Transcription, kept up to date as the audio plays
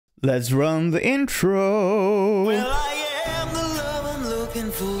Let's run the intro. Well, I am the love I'm looking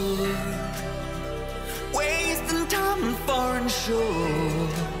for, wasting time in foreign shore,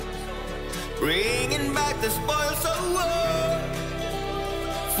 bringing back the spoils of war,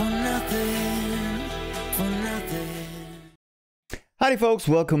 for nothing, for nothing. Howdy folks,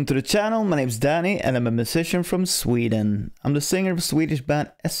 welcome to the channel. My name's Danny and I'm a musician from Sweden. I'm the singer of a Swedish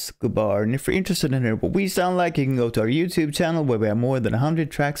band Escobar, and if you're interested in hearing what we sound like, you can go to our YouTube channel where we have more than 100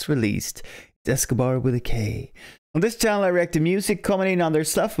 tracks released. It's Escobar with a K. On this channel I react to music, comedy and other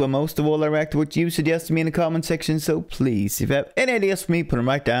stuff, but most of all I react to what you suggest to me in the comment section, so please, if you have any ideas for me, put them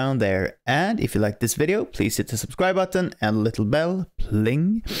right down there. And if you like this video, please hit the subscribe button and the little bell,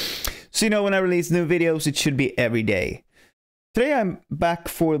 pling, so you know when I release new videos. It should be every day. Today I'm back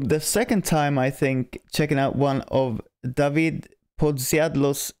for the second time, I think, checking out one of DAWID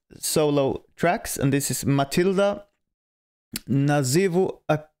PODSIADLO's solo tracks, and this is Matylda, żywo,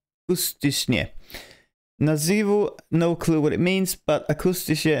 akustycznie. Żywo, no clue what it means, but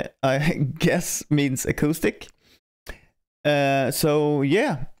akustycznie, I guess, means acoustic. So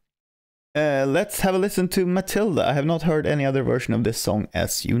yeah, let's have a listen to Matylda. I have not heard any other version of this song,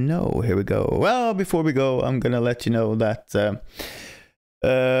 as you know. Here we go. Well, before we go, I'm gonna let you know that the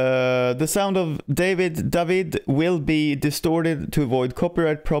sound of DAWID will be distorted to avoid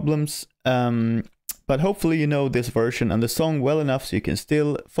copyright problems, but hopefully you know this version and the song well enough so you can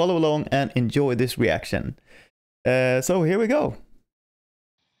still follow along and enjoy this reaction. So here we go.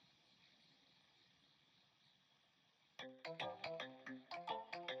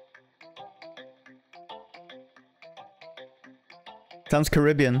 Sounds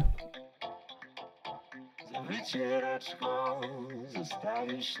Caribbean. Za wycieraczką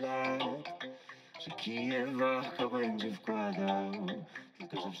zostawię ślad, że kijem w oko będzie wkładał.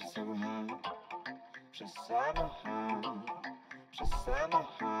 Tylko że przez samochód, przez samochód, przez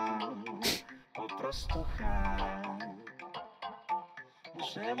samochód, po prostu chad.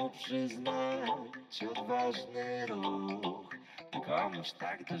 Muszę mu przyznać odważny ruch, by komuś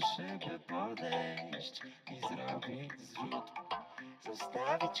tak do siebie podejść i zrobić zrzut.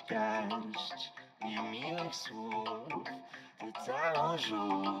 Zostawić garść niemiłych słów, ty całą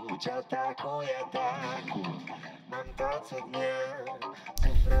rzuć, atakuj, atakuj. Mam to co dnia,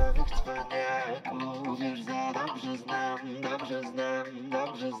 cyfrowych cwaniaków, już za dobrze znam, dobrze znam,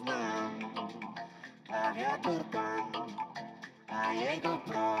 dobrze znam. Klawiatur pan, a jego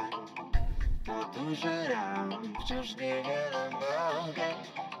broń to duży ram, wciąż niewiele mogę,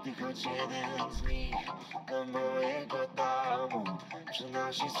 gdy choć jeden z nich do mojego domu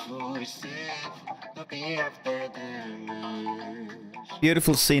przynosi swój syf, dobija wtedy myśl.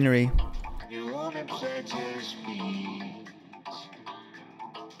 Beautiful scenery. Nie umiem przecież pić.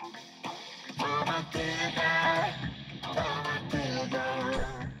 To Matylda, to Matylda,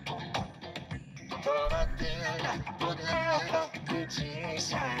 to Matylda, podlewa ty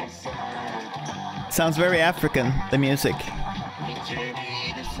dzisiaj sam. Sounds very African, the music. Nigdzie nie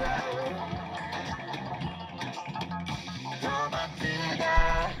idę sam. To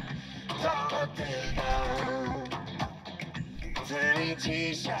Matylda, to Matylda, chcę mi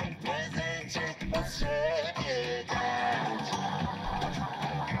dzisiaj w prezencie od siebie dać.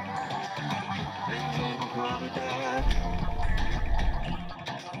 Będzie mi głowy tak.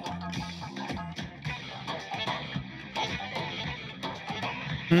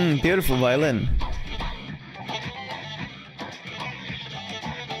 Beautiful violin.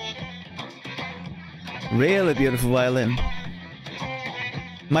 Really beautiful violin.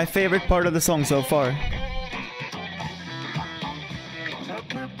 My favorite part of the song so far.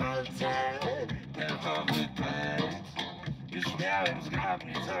 Na palce nerwowy pęd. Już miałem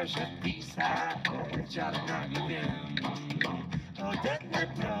zgrabnie coś odpisać, ale nagle wiem, odetnę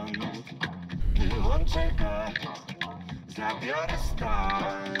prąd, wyłączę go, zabiorę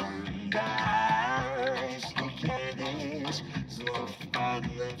stąd. Jeśli kiedyś znów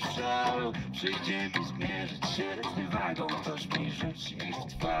wpadnę w szał, przyjdzie mi zmierzyć się z wagą, ktoś mi rzuci w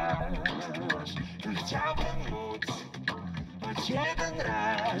twarz. To chciałbym móc choć jeden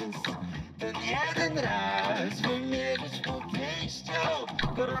raz, ten jeden raz wymierzyć mu pięścią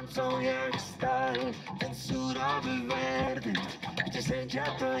gorącą jak stal, ten surowy werdykt, gdzie sędzia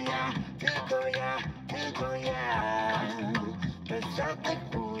to ja, tylko ja, tylko ja. Bez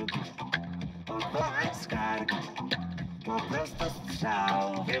żadnych ulg, odwołań skarg, po prostu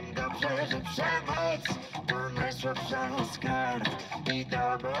strzał. Wiem dobrze, że przemoc to najsłabsza z kart i do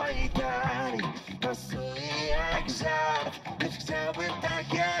mojej talii pasuje jak żart, lecz chciałbym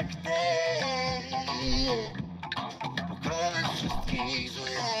tak jak ty pokonać wszystkich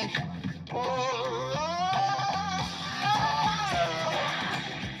złych.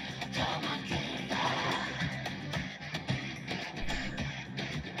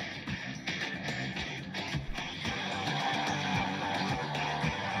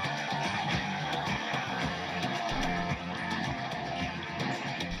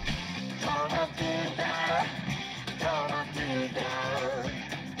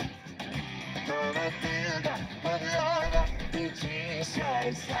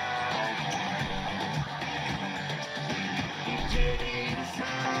 dzisiaj sam. I dzieli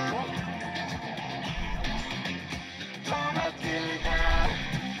sam. To Matylda,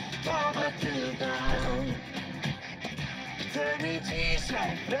 to Matylda. Chcę mi dzisiaj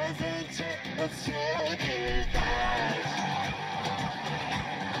w prezencie od siebie dać.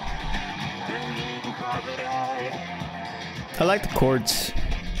 Ten wybuchowy raj. I like the chords.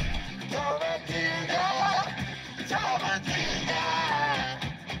 To Matylda, to Matylda.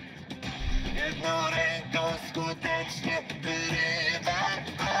 Jedną ręką skutecznie wyrywa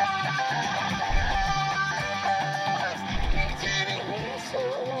pas. Nigdzie nie są.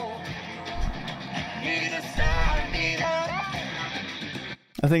 Nigdy sam nie da.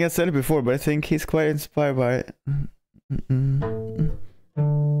 I think I said it before, but I think he's quite inspired by it.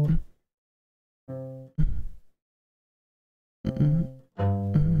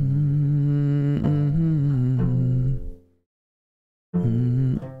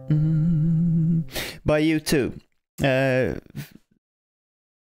 By you too. I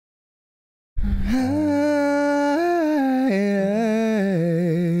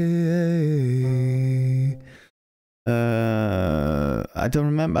don't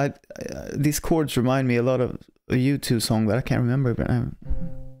remember. These chords remind me a lot of a U2 song, but I can't remember. But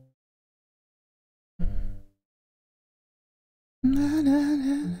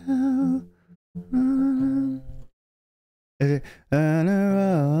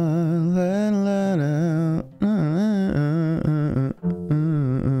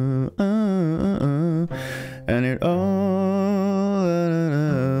and it all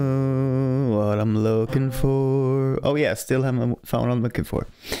what I'm looking for. Oh yeah, still haven't found what I'm looking for.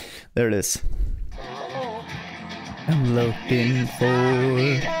 There it is. I'm looking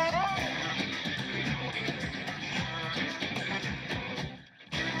for.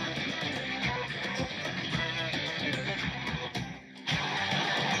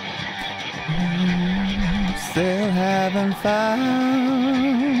 Still haven't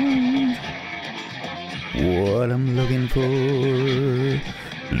found what I'm looking for.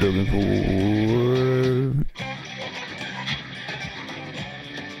 Looking for.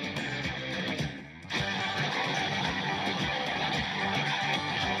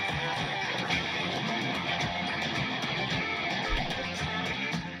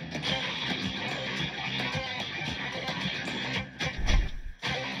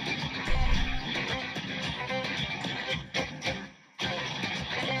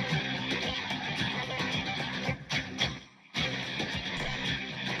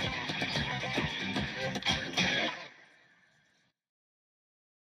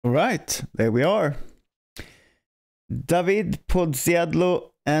 Right, there we are. DAWID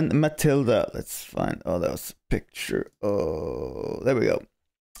PODSIADLO and Matylda. Let's find, oh, that was a picture. Oh, there we go.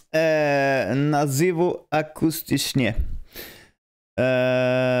 Żywo, akustycznie.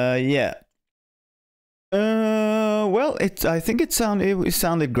 Yeah. Well, I think it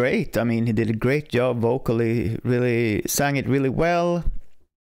sounded great. I mean, he did a great job vocally. Really sang it really well.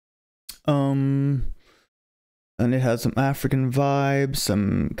 And it has some African vibes,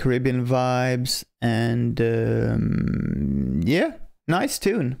 some Caribbean vibes, and yeah, nice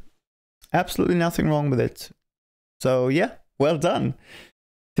tune. Absolutely nothing wrong with it. So yeah, well done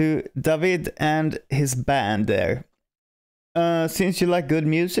to DAWID and his band there. Since you like good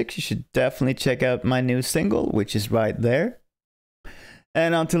music, you should definitely check out my new single, which is right there.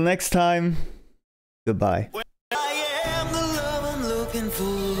 And until next time, goodbye. I am the love I'm looking for,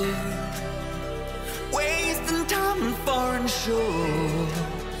 wasting time on foreign shores.